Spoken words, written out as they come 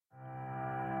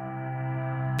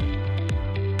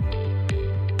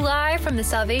Live from the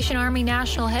Salvation Army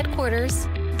National Headquarters,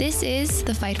 this is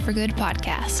the Fight for Good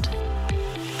podcast.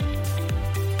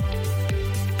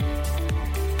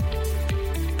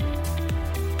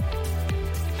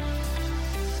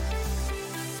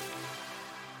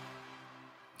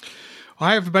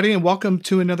 Hi, everybody, and welcome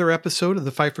to another episode of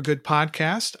the Fight for Good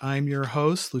podcast. I'm your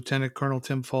host, Lieutenant Colonel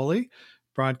Tim Foley,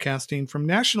 broadcasting from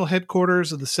National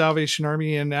Headquarters of the Salvation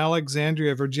Army in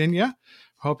Alexandria, Virginia.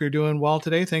 Hope you're doing well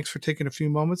today. Thanks for taking a few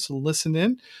moments to listen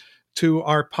in to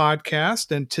our podcast.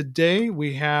 And today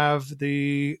we have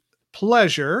the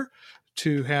pleasure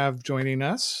to have joining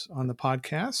us on the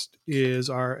podcast is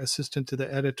our assistant to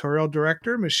the editorial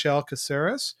director, Michelle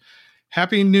Caceres.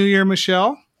 Happy New Year,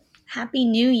 Michelle. Happy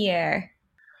New Year.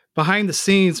 Behind the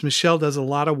scenes, Michelle does a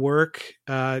lot of work,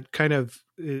 kind of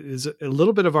is a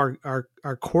little bit of our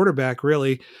quarterback,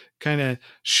 really kind of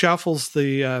shuffles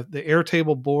the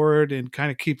Airtable board and kind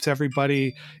of keeps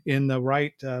everybody in the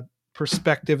right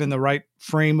perspective, in the right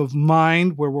frame of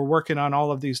mind where we're working on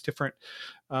all of these different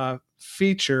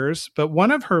features. But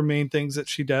one of her main things that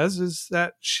she does is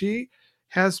that she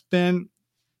has been,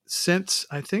 since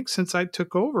I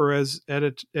took over as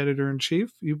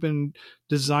editor-in-chief, you've been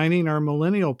designing our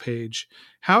millennial page.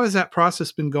 How has that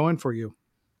process been going for you?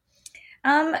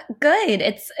 Good.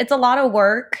 It's a lot of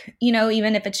work,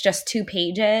 even if it's just 2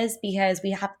 pages, because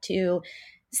we have to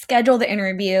schedule the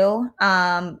interview,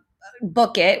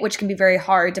 book it, which can be very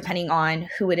hard depending on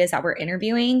who it is that we're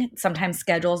interviewing. Sometimes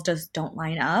schedules just don't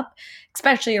line up,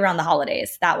 especially around the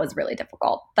holidays. That was really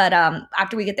difficult. But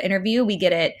after we get the interview, we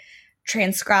get it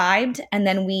transcribed, and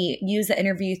then we use the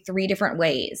interview 3 different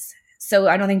ways. So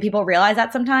I don't think people realize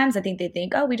that sometimes. I think they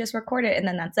think, oh, we just record it and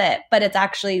then that's it. But it's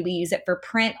actually, we use it for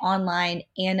print, online,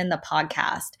 and in the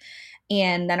podcast.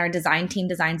 And then our design team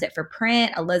designs it for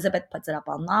print. Elizabeth puts it up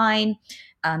online.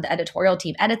 The editorial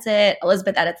team edits it.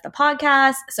 Elizabeth edits the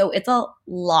podcast. So it's a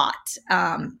lot.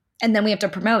 And then we have to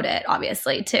promote it,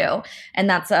 obviously, too. And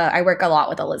that's I work a lot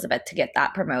with Elizabeth to get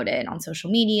that promoted on social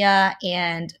media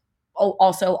and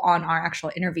also on our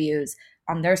actual interviews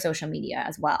on their social media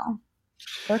as well.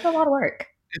 So it's a lot of work.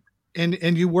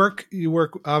 And you work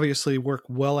obviously work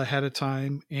well ahead of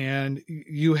time, and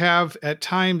you have at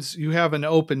times you have an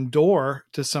open door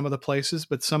to some of the places,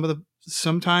 but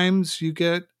sometimes you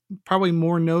get probably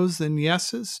more no's than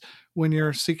yeses when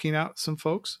you're seeking out some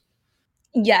folks.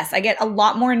 Yes, I get a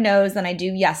lot more no's than I do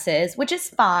yeses, which is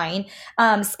fine.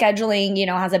 Scheduling,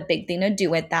 has a big thing to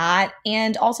do with that.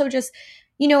 And also just,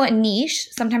 a niche.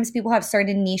 Sometimes people have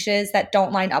certain niches that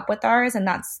don't line up with ours, and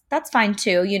that's fine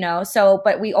too, So,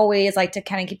 but we always like to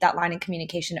kind of keep that line of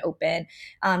communication open,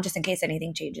 just in case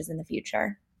anything changes in the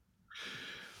future.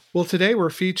 Well, today we're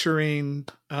featuring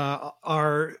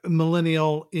our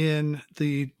millennial in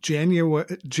the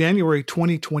January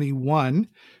 2021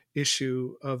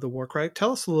 issue of the War Cry.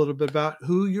 Tell us a little bit about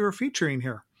who you're featuring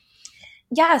here.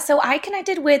 Yeah, so I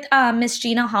connected with Miss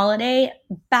Gina Holiday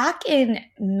back in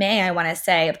May, I want to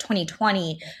say, of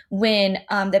 2020 when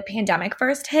the pandemic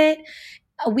first hit.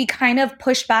 We kind of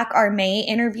pushed back our May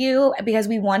interview because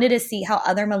we wanted to see how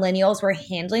other millennials were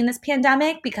handling this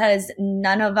pandemic, because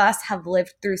none of us have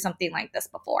lived through something like this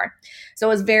before. So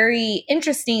it was very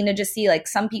interesting to just see, like,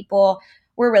 some people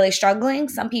were really struggling.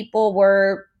 Some people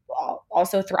were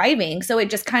also thriving. So it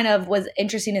just kind of was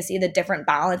interesting to see the different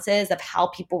balances of how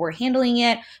people were handling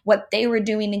it, what they were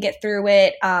doing to get through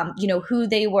it, who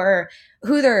they were,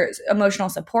 who their emotional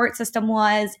support system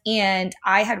was. And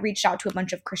I had reached out to a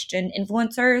bunch of Christian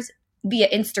influencers via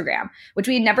Instagram, which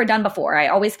we had never done before. I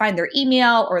always find their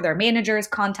email or their manager's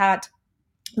contact.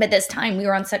 But this time we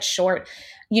were on such short,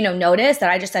 notice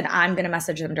that I just said, I'm going to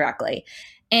message them directly.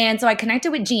 And so I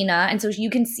connected with Gina, and so you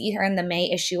can see her in the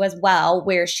May issue as well,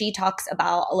 where she talks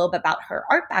about a little bit about her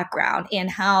art background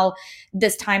and how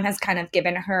this time has kind of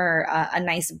given her a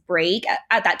nice break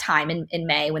at that time in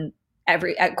May when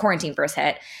quarantine first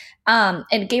hit.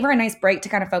 It gave her a nice break to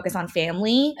kind of focus on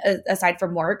family aside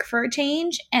from work for a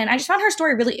change. And I just found her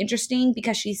story really interesting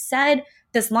because she said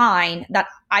this line that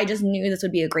I just knew this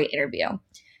would be a great interview.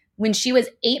 When she was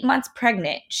 8 months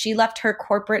pregnant, she left her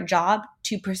corporate job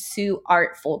to pursue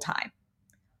art full time.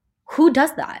 Who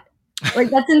does that?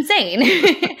 Like, that's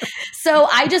insane. So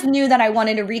I just knew that I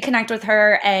wanted to reconnect with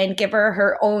her and give her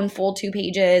her own full 2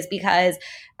 pages because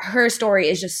her story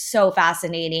is just so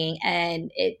fascinating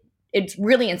and it's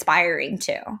really inspiring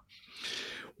too.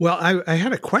 Well, I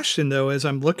had a question, though, as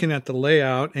I'm looking at the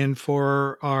layout. And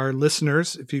for our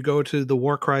listeners, if you go to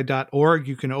thewarcry.org,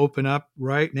 you can open up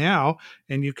right now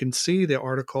and you can see the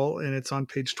article, and it's on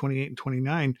page 28 and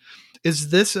 29.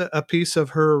 Is this a piece of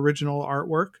her original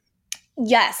artwork?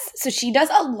 Yes. So she does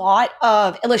a lot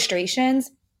of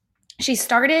illustrations. she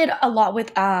started a lot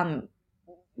with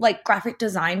like graphic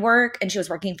design work, and she was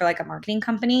working for like a marketing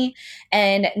company,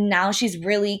 and now she's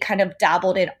really kind of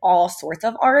dabbled in all sorts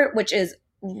of art, which is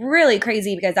really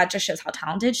crazy because that just shows how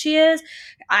talented she is.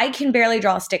 I can barely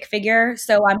draw a stick figure,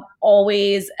 so I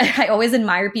always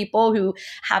admire people who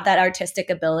have that artistic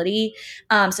ability.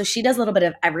 So she does a little bit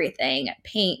of everything: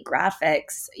 paint,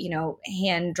 graphics,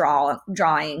 hand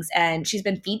drawings, and she's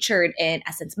been featured in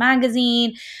Essence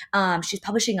magazine. She's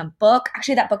publishing a book.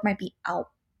 Actually, that book might be out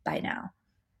by now.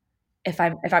 If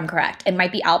I'm correct, it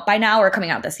might be out by now or coming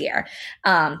out this year.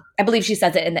 I believe she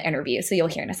says it in the interview, so you'll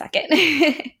hear in a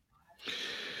second.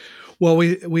 Well,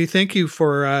 we thank you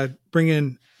for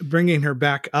bringing her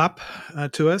back up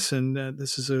to us, and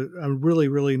this is a really,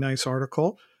 really nice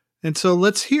article. And so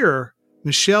let's hear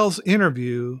Michelle's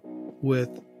interview with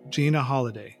Gina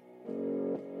Holiday.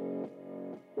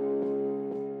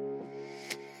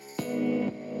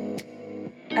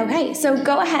 Okay, so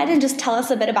go ahead and just tell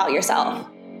us a bit about yourself.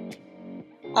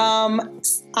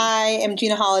 I am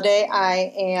Gina Holiday.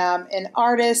 I am an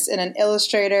artist and an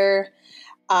illustrator.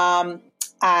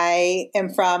 I am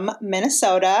from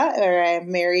Minnesota, where I'm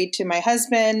married to my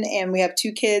husband, and we have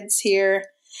 2 kids here.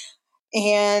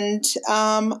 And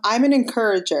I'm an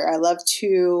encourager. I love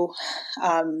to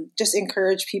just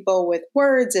encourage people with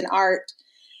words and art.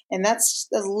 And that's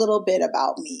a little bit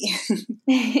about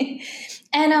me.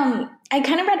 And I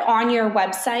kind of read on your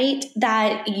website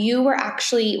that you were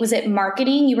actually, was it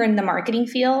marketing? You were in the marketing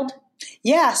field?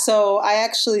 Yeah, so I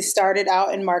actually started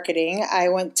out in marketing. I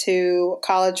went to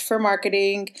college for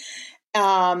marketing,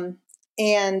 and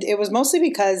it was mostly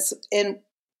because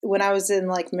when I was in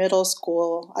like middle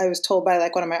school, I was told by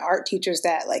like one of my art teachers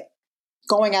that like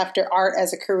going after art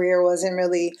as a career wasn't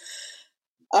really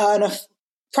a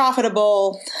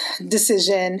profitable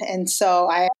decision, and so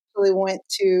I actually went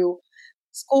to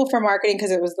school for marketing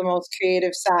because it was the most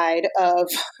creative side of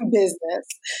business.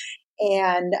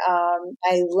 And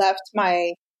I left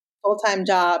my full-time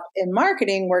job in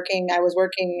marketing I was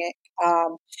working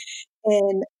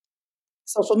in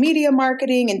social media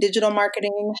marketing and digital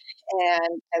marketing.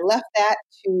 And I left that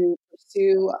to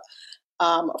pursue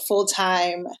a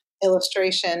full-time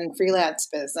illustration freelance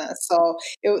business. So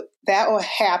that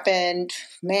happened,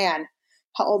 man.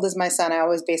 How old is my son? I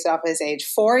always base it off his age.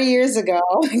 4 years ago,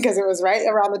 because it was right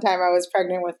around the time I was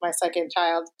pregnant with my second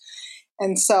child.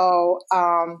 And so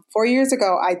 4 years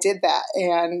ago, I did that,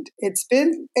 and it's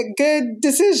been a good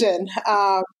decision.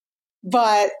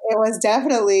 But it was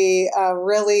definitely a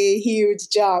really huge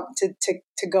jump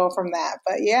to go from that.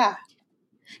 But yeah.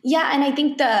 Yeah, and I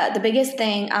think the biggest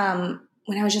thing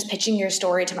when I was just pitching your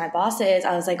story to my bosses,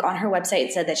 I was like, on her website,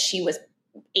 it said that she was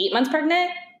 8 months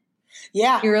pregnant.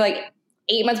 Yeah. You were like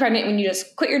 8 months pregnant when you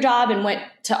just quit your job and went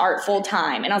to art full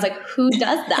time. And I was like, who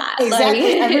does that?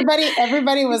 Exactly.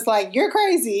 Everybody was like, you're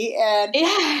crazy. And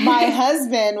my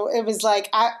husband, it was like,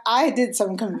 I did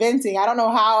some convincing. I don't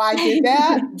know how I did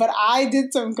that, but I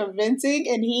did some convincing,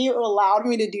 and he allowed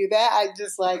me to do that. I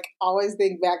just like always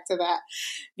think back to that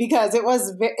because it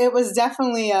was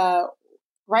definitely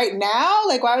right now.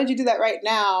 Like, why would you do that right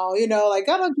now? Like,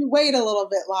 why don't you wait a little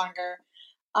bit longer?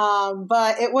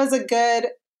 But it was a good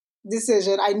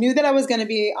decision. I knew that I was going to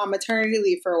be on maternity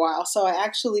leave for a while. So I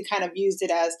actually kind of used it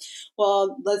as,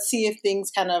 well, let's see if things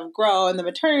kind of grow in the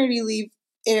maternity leave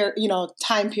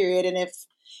time period. And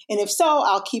if so,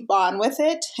 I'll keep on with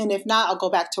it. And if not, I'll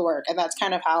go back to work. And that's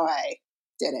kind of how I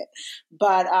did it.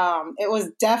 But it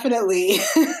was definitely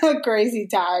a crazy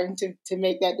time to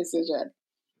make that decision.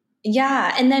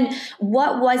 Yeah. And then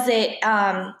what was it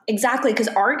exactly? Because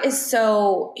art is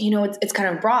so, it's kind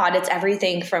of broad. It's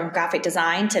everything from graphic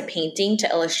design to painting to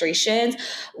illustrations.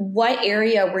 What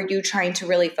area were you trying to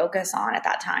really focus on at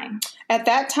that time? At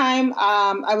that time,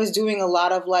 I was doing a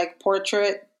lot of like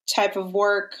portrait type of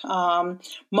work,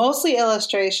 mostly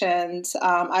illustrations.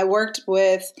 I worked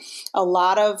with a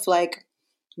lot of like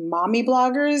mommy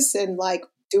bloggers and like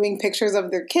doing pictures of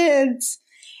their kids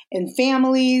and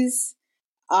families.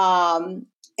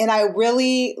 And I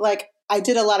really I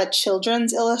did a lot of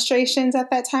children's illustrations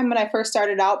at that time when I first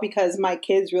started out because my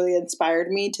kids really inspired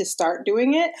me to start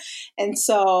doing it. And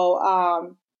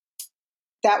so,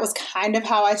 that was kind of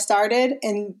how I started.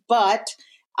 But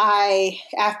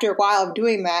after a while of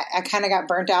doing that, I kind of got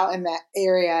burnt out in that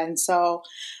area. And so,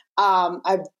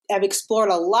 I've explored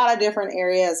a lot of different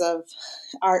areas of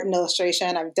art and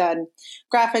illustration. I've done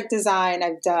graphic design.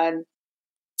 I've done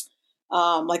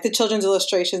like the children's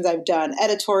illustrations, I've done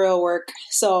editorial work.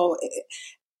 So,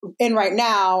 and right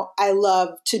now I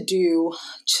love to do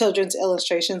children's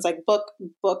illustrations, like book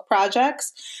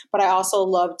projects, but I also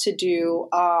love to do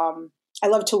I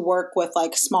love to work with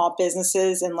like small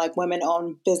businesses and like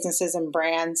women-owned businesses and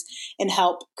brands and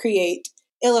help create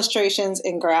illustrations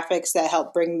and graphics that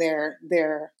help bring their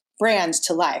brands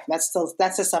to life. That's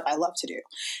the stuff I love to do.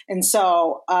 And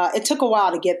so it took a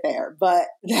while to get there. But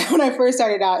when I first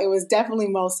started out, it was definitely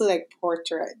mostly like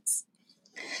portraits.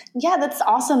 Yeah, that's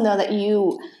awesome though that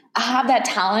you have that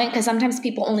talent, because sometimes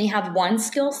people only have one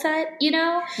skill set, you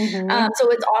know? So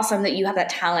it's awesome that you have that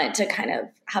talent to kind of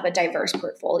have a diverse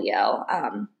portfolio.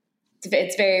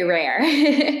 It's very rare.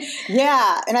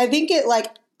 Yeah. And I think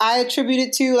I attribute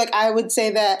it to, like, I would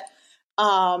say that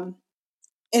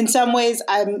in some ways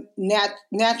I'm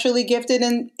naturally gifted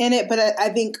in it, but I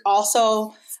think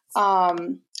also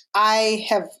I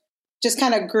have just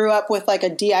kind of grew up with like a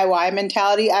DIY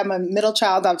mentality. I'm a middle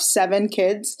child of 7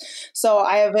 kids. So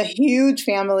I have a huge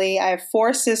family. I have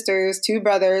 4 sisters, 2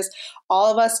 brothers.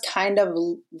 All of us kind of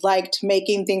liked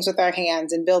making things with our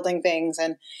hands and building things.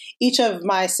 And each of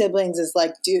my siblings is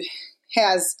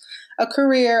has a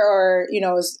career or, you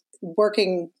know, is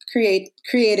working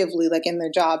creatively, like in their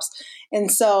jobs.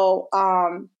 And so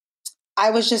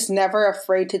I was just never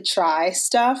afraid to try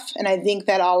stuff. And I think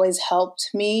that always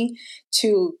helped me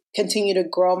to continue to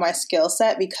grow my skill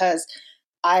set, because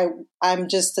I'm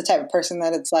just the type of person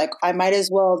that it's like, I might as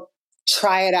well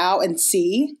try it out and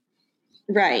see.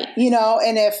 Right. You know,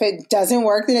 and if it doesn't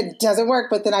work, then it doesn't work,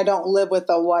 but then I don't live with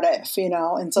the what if, you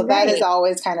know? And so that has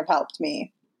always kind of helped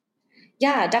me.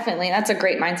 Yeah, definitely. That's a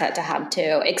great mindset to have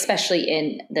too, especially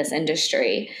in this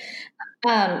industry.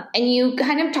 And you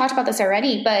kind of talked about this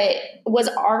already, but was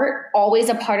art always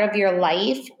a part of your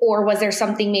life, or was there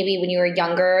something maybe when you were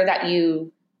younger that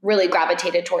you really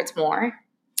gravitated towards more?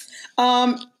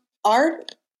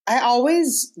 Art, I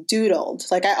always doodled.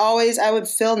 Like I would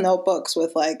fill notebooks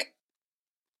with like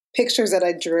pictures that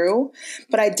I drew,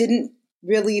 but I didn't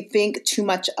really think too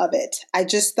much of it. I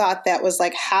just thought that was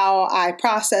like how I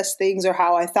processed things or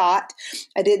how I thought.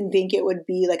 I didn't think it would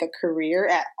be like a career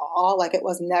at all. Like it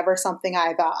was never something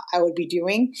I thought I would be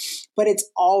doing, but it's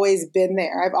always been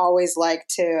there. I've always liked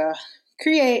to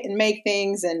create and make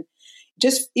things, and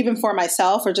just even for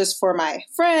myself or just for my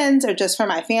friends or just for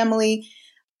my family.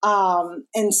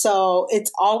 And so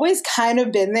it's always kind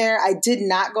of been there. I did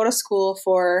not go to school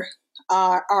for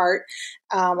art.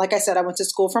 Like I said, I went to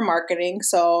school for marketing.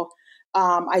 So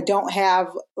I don't have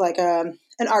like an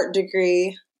art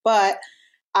degree, but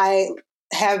I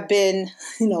have been,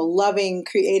 you know, loving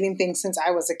creating things since I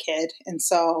was a kid. And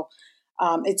so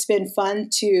it's been fun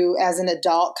to, as an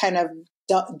adult, kind of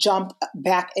jump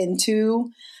back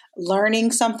into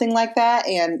learning something like that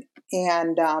and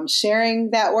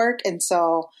sharing that work. And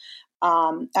so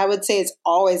I would say it's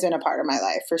always been a part of my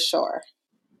life for sure.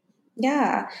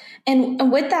 Yeah.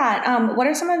 And with that, what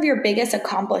are some of your biggest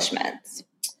accomplishments?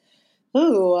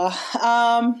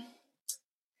 I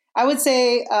would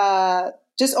say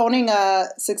just owning a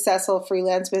successful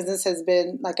freelance business has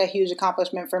been like a huge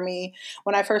accomplishment for me.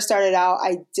 When I first started out,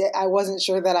 I wasn't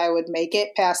sure that I would make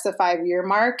it past the 5-year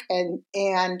mark,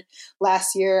 and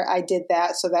last year I did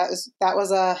that. So that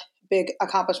was a big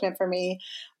accomplishment for me.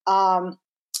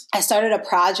 I started a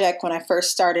project when I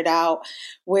first started out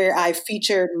where I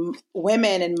featured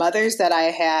women and mothers that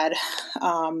I had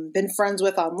been friends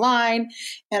with online,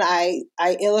 and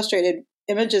I illustrated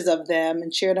images of them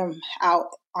and shared them out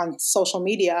on social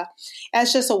media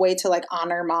as just a way to like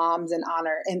honor moms and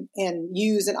honor and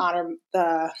use and honor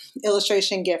the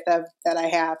illustration gift that I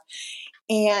have.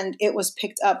 And it was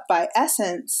picked up by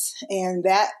Essence. And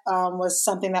that was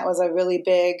something that was a really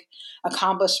big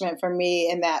accomplishment for me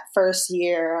in that first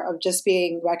year of just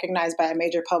being recognized by a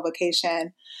major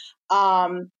publication.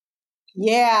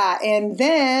 Yeah. And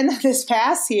then this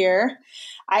past year,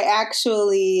 I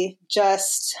actually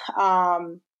just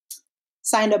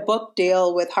signed a book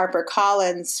deal with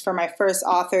HarperCollins for my first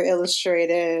author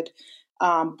illustrated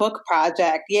book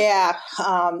project. Yeah.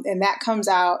 And that comes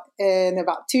out in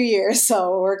about 2 years.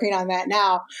 So we're working on that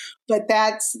now, but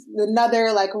that's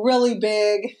another like really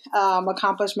big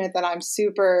accomplishment that I'm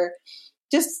super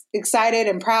just excited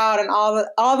and proud and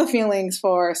all the feelings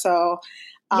for. So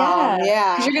yeah.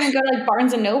 Because you're going to go to like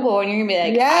Barnes and Noble and you're going to be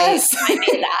like, yes, I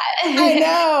made that. I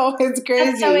know. It's crazy.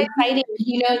 That's so exciting. Do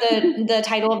you know the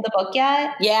title of the book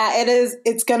yet? Yeah, it is.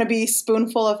 It's going to be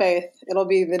Spoonful of Faith. It'll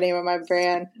be the name of my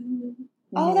brand.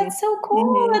 Oh, that's so cool.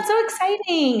 Mm-hmm. That's so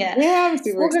exciting. Yeah, I'm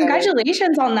super excited.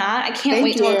 Congratulations on that. I can't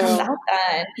wait till it comes out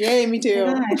then. Yay, me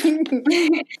too.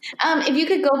 If you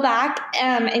could go back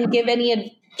and give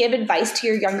advice to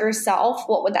your younger self,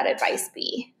 what would that advice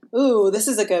be? Ooh, this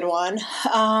is a good one.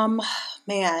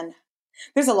 Man,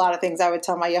 there's a lot of things I would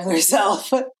tell my younger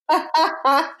self.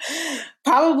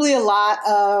 Probably a lot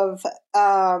of,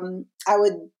 I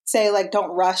would say, like,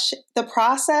 don't rush the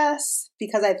process,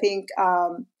 because I think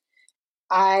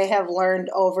I have learned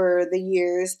over the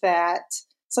years that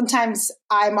sometimes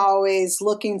I'm always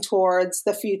looking towards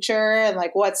the future and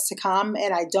like what's to come,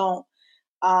 and I don't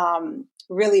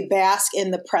really bask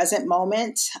in the present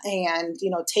moment and,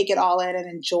 take it all in and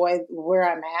enjoy where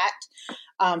I'm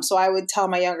at. So I would tell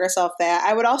my younger self that.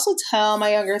 I would also tell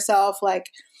my younger self, like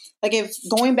if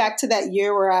going back to that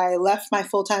year where I left my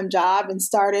full-time job and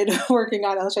started working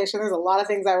on illustration, there's a lot of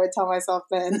things I would tell myself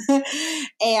then.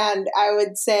 And I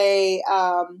would say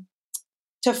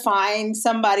to find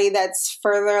somebody that's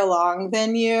further along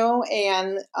than you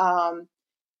and,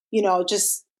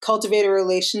 just cultivate a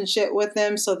relationship with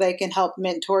them so they can help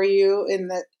mentor you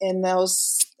in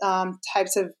those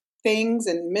types of things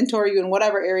and mentor you in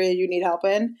whatever area you need help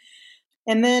in.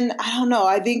 And then, I don't know,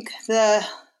 I think the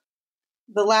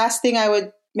last thing I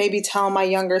would maybe tell my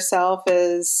younger self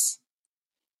is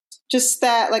just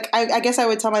that, like, I guess I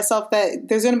would tell myself that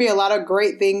there's going to be a lot of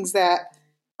great things that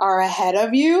are ahead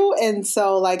of you. And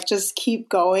so, like, just keep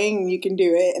going. You can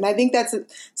do it. And I think that's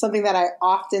something that I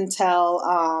often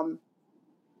tell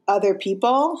other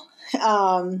people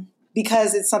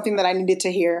because it's something that I needed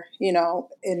to hear,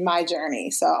 in my journey.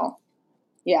 So,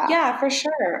 yeah. Yeah, for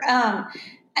sure.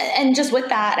 And just with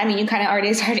that, I mean, you kind of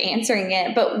already started answering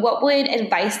it, but what would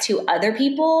advice to other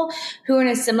people who are in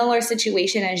a similar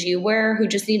situation as you were, who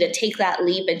just need to take that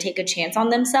leap and take a chance on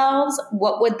themselves?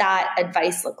 What would that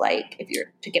advice look like if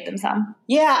you're to give them some?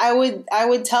 Yeah, I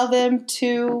would tell them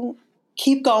to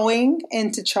keep going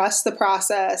and to trust the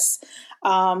process.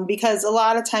 Because a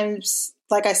lot of times,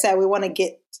 like I said, we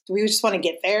just want to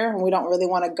get there and we don't really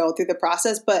want to go through the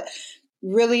process, but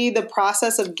really the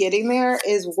process of getting there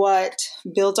is what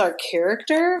builds our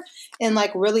character and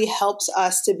like really helps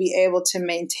us to be able to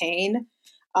maintain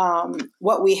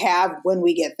what we have when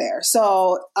we get there.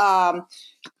 So,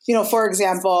 for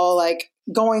example, like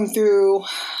going through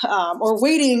or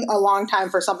waiting a long time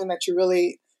for something that you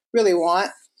really, really want,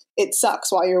 it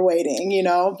sucks while you're waiting,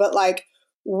 but like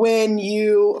when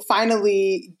you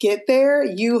finally get there,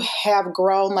 you have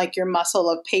grown like your muscle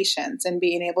of patience and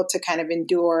being able to kind of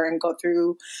endure and go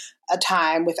through a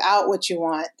time without what you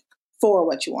want for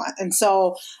what you want. And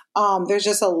so there's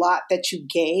just a lot that you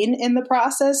gain in the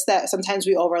process that sometimes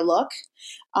we overlook,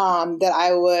 that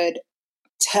I would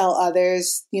tell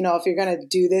others, if you're going to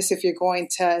do this, if you're going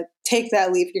to take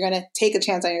that leap, you're going to take a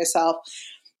chance on yourself,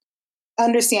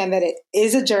 understand that it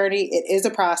is a journey, it is a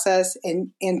process,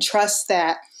 and trust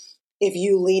that if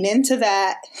you lean into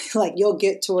that, like you'll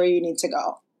get to where you need to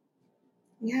go.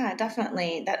 Yeah,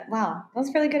 definitely. Wow, that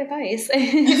was really good advice. Not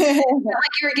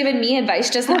like you were giving me advice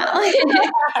just now.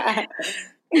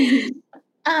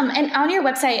 And on your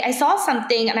website, I saw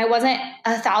something and I wasn't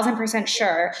 1,000%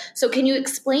 sure. So can you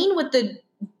explain what the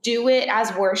Do It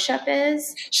as Worship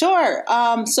is? Sure.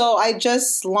 So I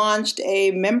just launched a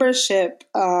membership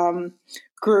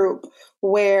group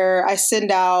where I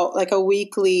send out like a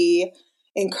weekly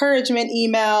encouragement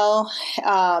email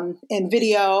and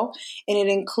video, and it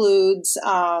includes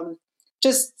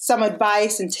just some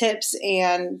advice and tips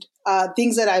and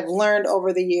things that I've learned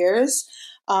over the years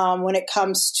when it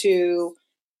comes to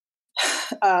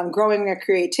growing their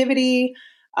creativity,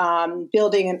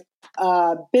 building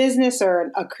a business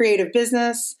or a creative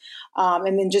business,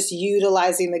 and then just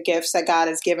utilizing the gifts that God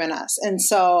has given us. And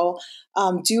so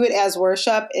Do It as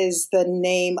Worship is the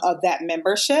name of that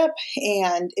membership.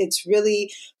 And it's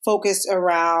really focused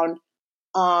around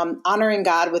honoring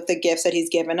God with the gifts that he's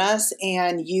given us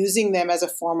and using them as a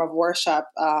form of worship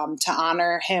to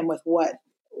honor him with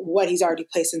what he's already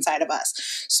placed inside of us.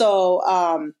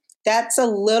 So that's a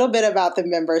little bit about the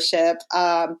membership.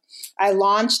 I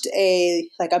launched a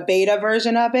beta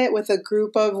version of it with a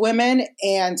group of women,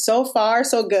 and so far,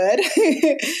 so good.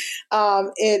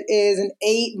 It is an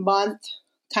 8-month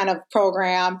kind of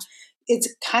program.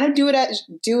 It's kind of do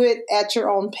it at your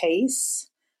own pace.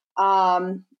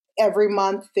 Every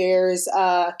month there's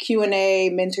a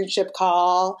Q&A mentorship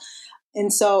call.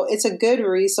 And so it's a good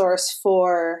resource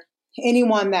for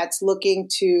anyone that's looking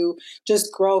to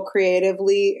just grow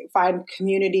creatively, find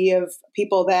community of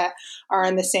people that are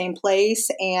in the same place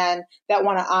and that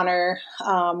want to honor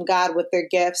God with their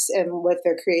gifts and with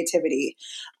their creativity.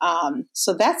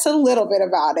 So that's a little bit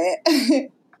about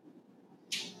it.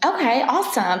 Okay,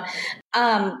 awesome.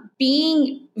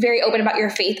 Being very open about your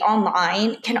faith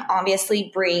online can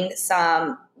obviously bring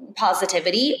some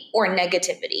positivity or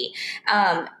negativity.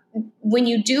 when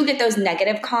you do get those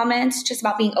negative comments just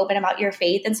about being open about your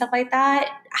faith and stuff like that,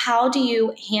 how do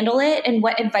you handle it? And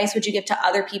what advice would you give to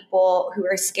other people who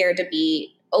are scared to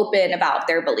be open about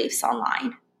their beliefs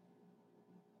online?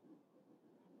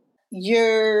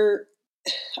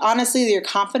 Honestly, your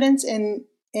confidence in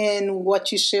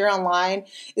what you share online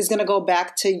is going to go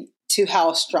back to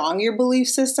how strong your belief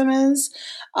system is.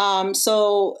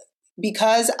 So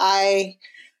because I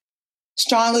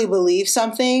strongly believe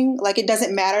something, like, it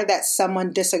doesn't matter that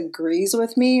someone disagrees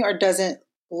with me or doesn't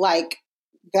like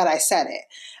that I said it,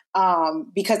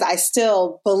 because I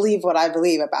still believe what I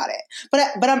believe about it.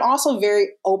 But I'm also very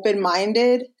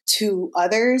open-minded to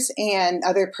others and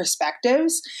other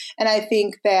perspectives. And I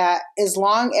think that as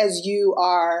long as you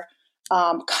are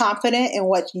confident in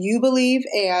what you believe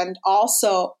and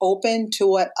also open to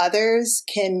what others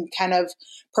can kind of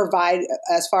provide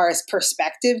as far as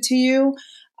perspective to you,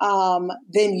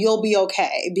 then you'll be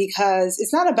okay, because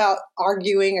it's not about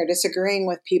arguing or disagreeing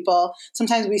with people.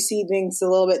 Sometimes we see things a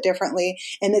little bit differently,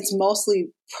 and it's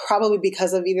mostly probably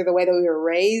because of either the way that we were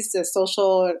raised, the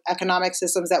social and economic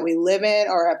systems that we live in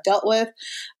or have dealt with.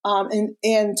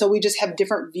 And so we just have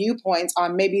different viewpoints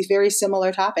on maybe very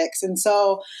similar topics. And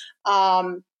so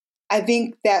I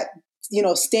think that,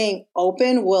 staying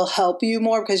open will help you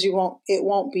more, because it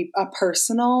won't be a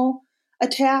personal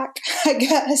attack, I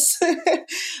guess.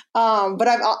 But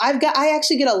I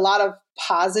actually get a lot of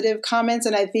positive comments.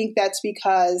 And I think that's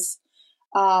because,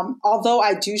 although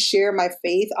I do share my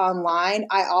faith online,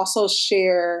 I also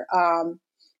share,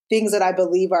 things that I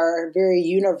believe are very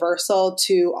universal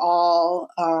to all,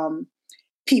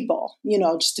 people,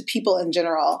 just to people in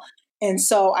general. And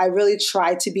so I really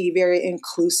try to be very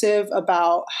inclusive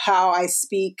about how I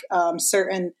speak,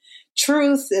 certain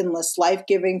truth and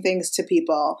life-giving things to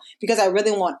people, because I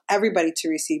really want everybody to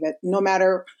receive it, no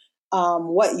matter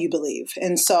what you believe.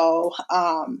 And so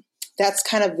that's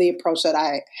kind of the approach that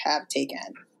I have taken.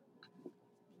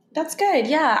 That's good.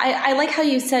 Yeah. I like how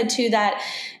you said too that,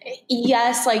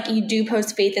 yes, like, you do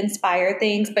post faith-inspired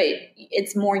things, but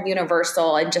it's more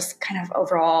universal and just kind of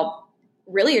overall,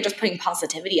 really, you're just putting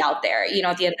positivity out there, at the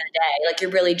end of the day. Like,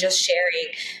 you're really just sharing,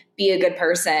 be a good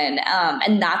person.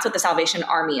 And that's what the Salvation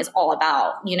Army is all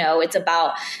about. It's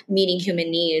about meeting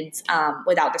human needs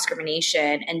without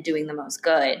discrimination and doing the most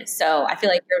good. So I feel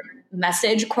like your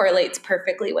message correlates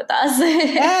perfectly with us.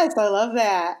 Yes, I love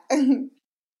that.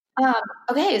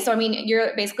 Okay, so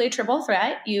you're basically a triple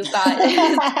threat. You've got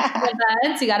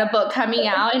events, you got a book coming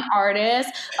out, an artist,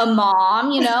 a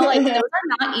mom. Like, those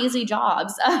are not easy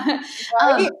jobs.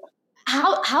 Right?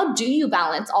 How do you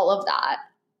balance all of that?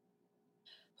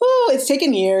 It's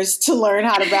taken years to learn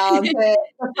how to balance it.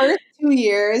 The first 2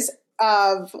 years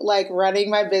of running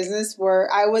my business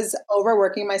I was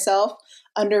overworking myself,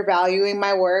 undervaluing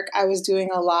my work. I was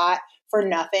doing a lot for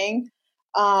nothing.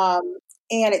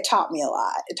 And it taught me a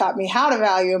lot. It taught me how to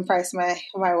value and price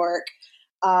my work,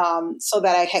 so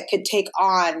that I could take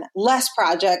on less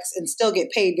projects and still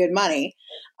get paid good money.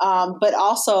 But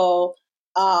also,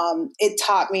 it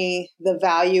taught me the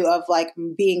value of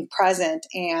being present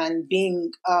and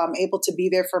being able to be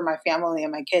there for my family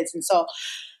and my kids. And so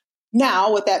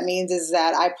now what that means is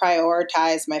that I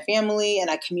prioritize my family and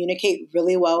I communicate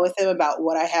really well with them about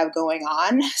what I have going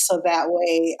on. So that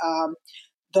way,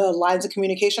 the lines of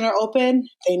communication are open.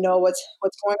 They know what's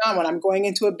going on when I'm going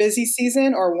into a busy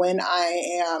season or when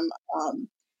I am,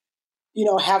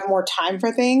 have more time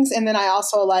for things. And then I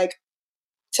also like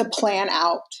to plan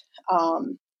out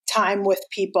time with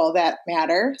people that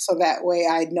matter. So that way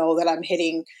I know that I'm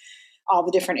hitting all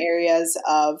the different areas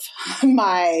of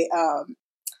my,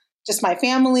 just my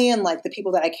family and the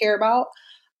people that I care about.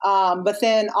 But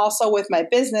then also with my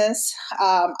business,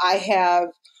 I have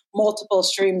multiple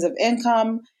streams of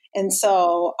income. And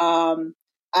so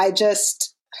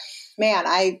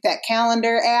that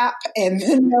calendar app and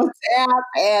the notes app,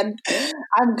 and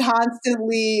I'm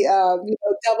constantly,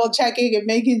 double checking and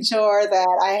making sure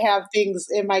that I have things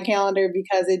in my calendar,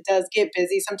 because it does get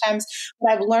busy sometimes.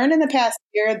 But I've learned in the past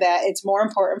year that it's more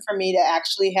important for me to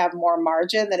actually have more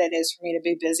margin than it is for me to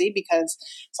be busy, because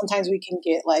sometimes we can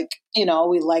get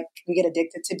we get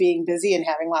addicted to being busy and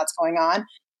having lots going on.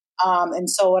 And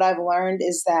so what I've learned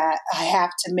is that I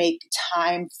have to make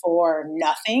time for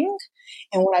nothing.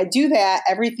 And when I do that,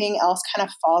 everything else kind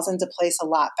of falls into place a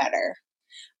lot better.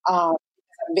 I'm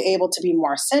able to be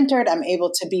more centered. I'm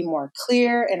able to be more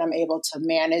clear, and I'm able to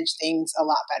manage things a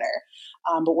lot better.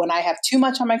 But when I have too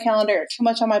much on my calendar or too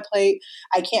much on my plate,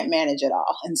 I can't manage it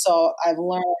all. And so I've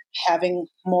learned having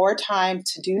more time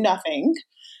to do nothing,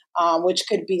 which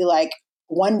could be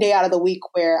one day out of the week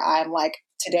where I'm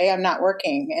today I'm not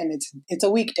working and it's a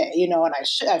weekday, and I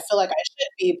feel like I should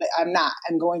be, but I'm not.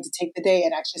 I'm going to take the day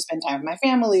and actually spend time with my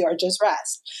family or just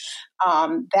rest.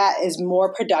 That is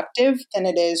more productive than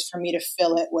it is for me to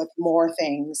fill it with more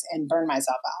things and burn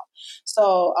myself out.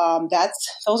 So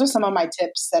those are some of my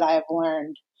tips that I have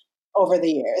learned over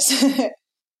the years.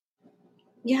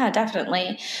 Yeah,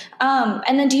 definitely.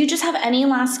 And then do you just have any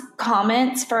last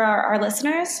comments for our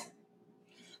listeners?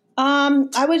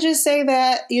 I would just say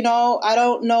that, I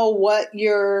don't know what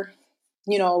you're,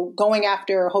 going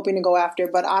after or hoping to go after,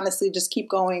 but honestly, just keep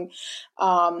going.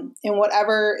 And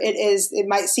whatever it is, it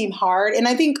might seem hard. And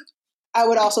I think I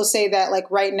would also say that like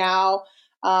right now,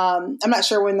 I'm not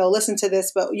sure when they'll listen to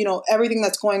this, but everything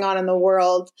that's going on in the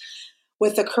world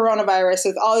with the coronavirus,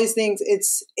 with all these things,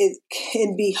 it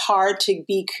can be hard to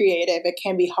be creative. It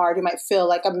can be hard. You might feel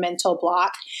like a mental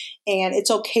block, and it's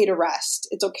okay to rest.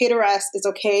 It's okay to rest. It's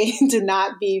okay to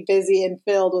not be busy and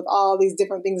filled with all these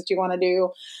different things that you want to do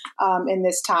in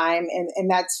this time. And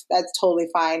that's totally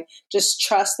fine. Just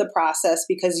trust the process,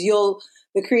 because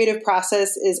the creative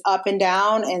process is up and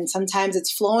down, and sometimes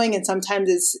it's flowing and sometimes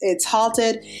it's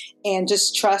halted, and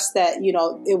just trust that,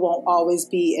 it won't always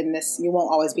be you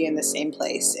won't always be in the same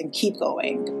place, and keep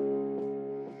going.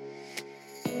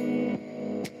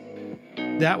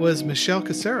 That was Michelle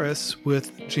Caceres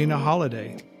with Gina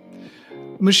Holiday.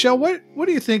 Michelle, what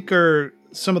do you think are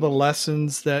some of the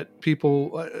lessons that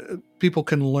people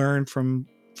can learn from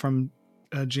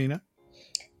Gina?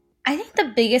 I think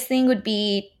the biggest thing would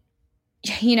be,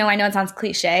 I know it sounds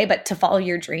cliche, but to follow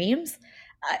your dreams.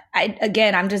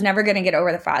 I'm just never going to get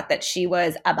over the fact that she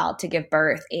was about to give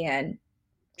birth and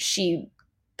she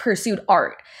pursued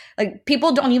art. Like,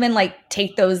 people don't even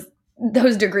take those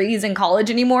degrees in college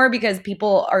anymore, because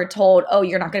people are told, oh,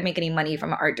 you're not going to make any money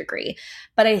from an art degree.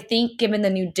 But I think given the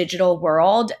new digital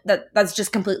world, that's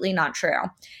just completely not true.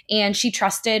 And she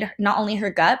trusted not only her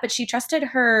gut, but she trusted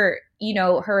her,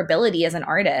 her ability as an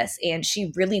artist. And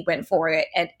she really went for it,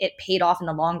 and it paid off in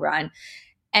the long run.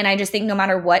 And I just think no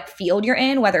matter what field you're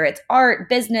in, whether it's art,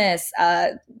 business,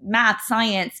 math,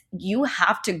 science, you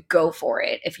have to go for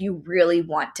it if you really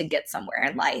want to get somewhere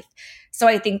in life. So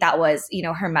I think that was,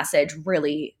 her message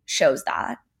really shows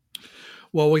that.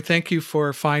 Well, we thank you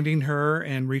for finding her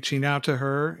and reaching out to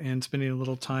her and spending a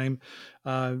little time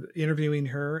interviewing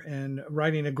her and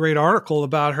writing a great article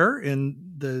about her in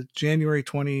the January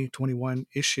 2021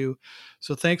 issue.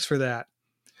 So thanks for that.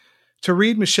 To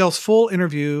read Michelle's full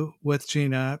interview with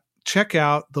Gina, check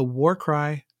out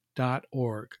thewarcry.org.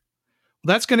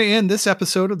 Well, that's going to end this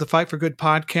episode of the Fight for Good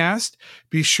podcast.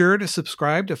 Be sure to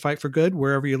subscribe to Fight for Good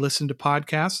wherever you listen to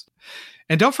podcasts.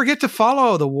 And don't forget to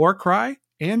follow The War Cry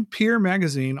and Peer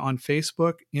Magazine on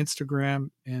Facebook,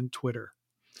 Instagram, and Twitter.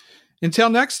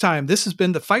 Until next time, this has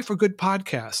been the Fight for Good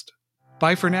podcast.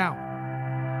 Bye for now.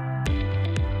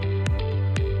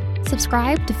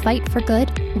 Subscribe to Fight for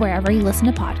Good wherever you listen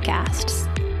to podcasts.